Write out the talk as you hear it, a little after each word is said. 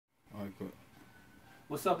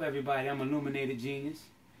What's up, everybody? I'm Illuminated Genius,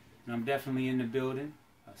 and I'm definitely in the building,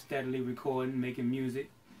 steadily recording, making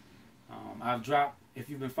music. I've dropped, if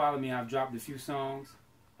you've been following me, I've dropped a few songs.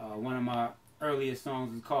 One of my earliest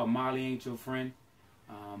songs is called Molly Ain't Your Friend.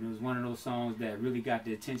 It was one of those songs that really got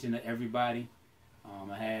the attention of everybody.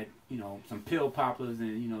 I had, some pill poppers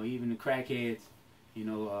and, even the crackheads,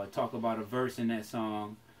 talk about a verse in that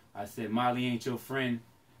song. I said, Molly ain't your friend.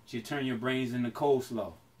 She'll turn your brains into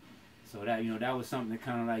coleslaw. So that, that was something that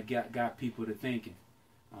kind of like got people to thinking.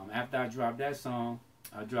 After I dropped that song,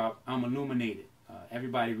 I dropped I'm Illuminated.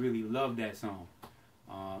 Everybody really loved that song.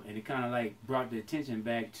 And it kind of like brought the attention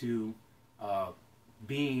back to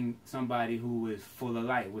being somebody who is full of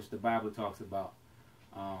light, which the Bible talks about.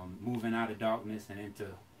 Moving out of darkness and into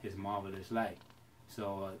his marvelous light.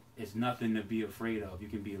 So it's nothing to be afraid of. You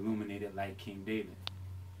can be illuminated like King David.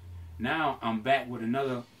 Now I'm back with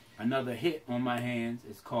another hit on my hands.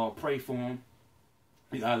 It's called Pray For Him.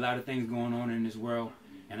 We got a lot of things going on in this world,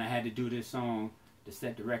 and I had to do this song to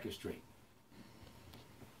set the record straight.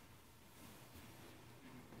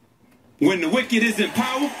 When the wicked is in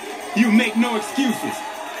power, you make no excuses.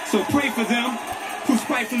 So pray for them who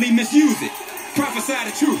spitefully misuse it. Prophesy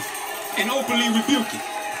the truth and openly rebuke it.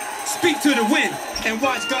 Speak to the wind and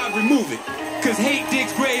watch God remove it. Cause hate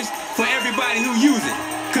digs graves for everybody who use it.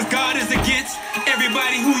 Cause God is against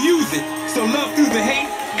everybody who use it. So love through the hate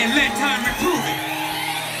and let time reprove it.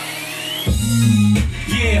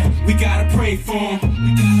 Yeah, we gotta pray for him.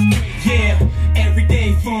 Yeah, every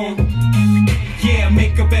day for him. Yeah,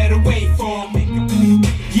 make a better way for him.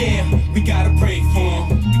 Yeah, we gotta pray for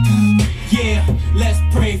him. Yeah, let's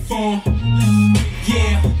pray for him.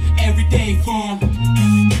 Yeah, every day for him.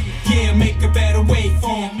 Yeah, make a better way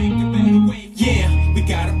for him. Yeah, we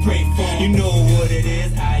gotta pray for him. You know what it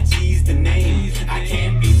is, IG's the name. I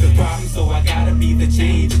can't be the problem, so I gotta be the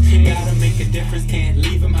change. Gotta make a difference, can't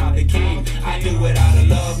leave them how they came. I do it out of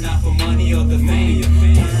love, not for money or the fame.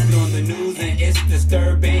 Turn on the news and it's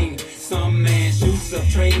disturbing. Some man shoots up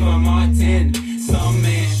Trayvon Martin. Some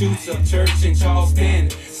man shoots up Church in Charleston.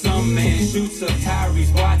 Some man shoots up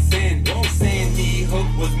Tyrese Watson. Sandy Hook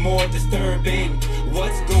was more disturbing.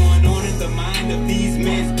 What's going on in the mind of these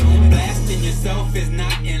men? Blasting yourself is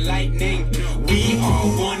not enlightening. We are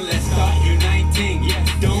one, let's start uniting.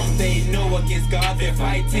 Don't they know against God they're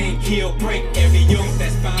fighting? He'll break every yoke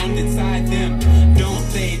that's found inside them. Don't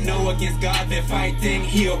they know against God they're fighting?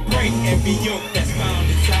 He'll break every yoke that's found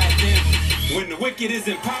inside them. When the wicked is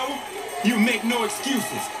in power, you make no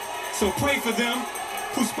excuses. So pray for them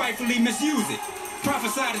who spitefully misuse it.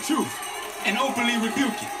 Prophesy the truth and openly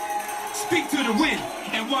rebuke it. Speak to the wind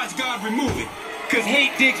and watch God remove it. Cause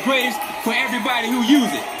hate digs graves for everybody who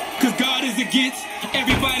use it. Cause God is against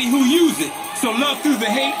everybody who use it. So love through the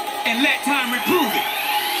hate and let time reprove it.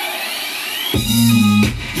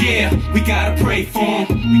 Yeah, we gotta pray for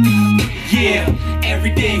him. Yeah,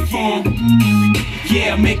 every day for him.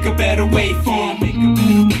 Yeah, make a better way for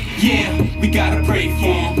him. Yeah, we gotta pray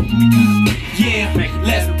for him. Yeah,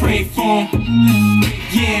 let's pray for him.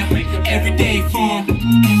 Yeah, every day for him.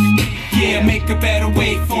 Yeah, make a better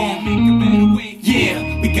way for him.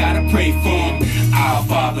 Yeah, we gotta pray for him. Our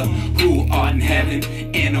Father, who art in heaven,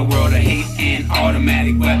 in a world of hate and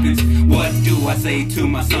automatic weapons. What do I say to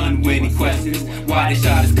my son when he questions why they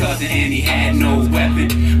shot his cousin and he had no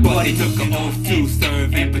weapon? But he took an oath to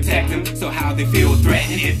serve and protect him. So how they feel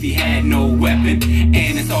threatened if he had no weapon?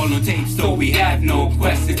 And it's all on tape, so we have no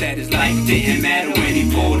questions that his life didn't matter when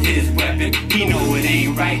he pulled his weapon. He know it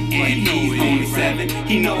ain't right and he's only 7.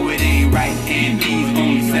 He know it ain't right and he's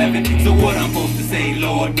only 7. So what I'm supposed to say,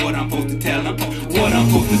 Lord? What I'm supposed to tell him? What I'm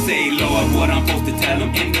supposed to say, Lord? What I'm supposed to tell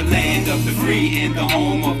him? In the land of the free, in the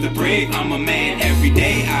home of the brave, I'm a man every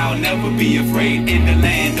day, I'll never be afraid. In the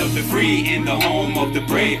land of the free, in the home of the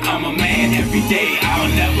brave, I'm a man every day, I'll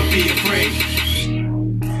never be afraid.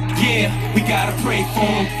 Yeah, we gotta pray for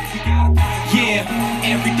him. Yeah,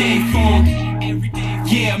 every day for him.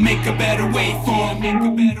 Yeah, make a better way for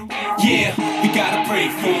him. Yeah, we gotta pray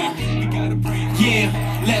for him.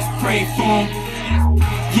 Yeah, let's pray for him.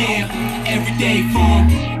 Yeah, every day for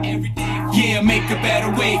him. Yeah, make a better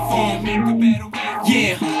way for him.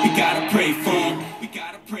 Yeah, we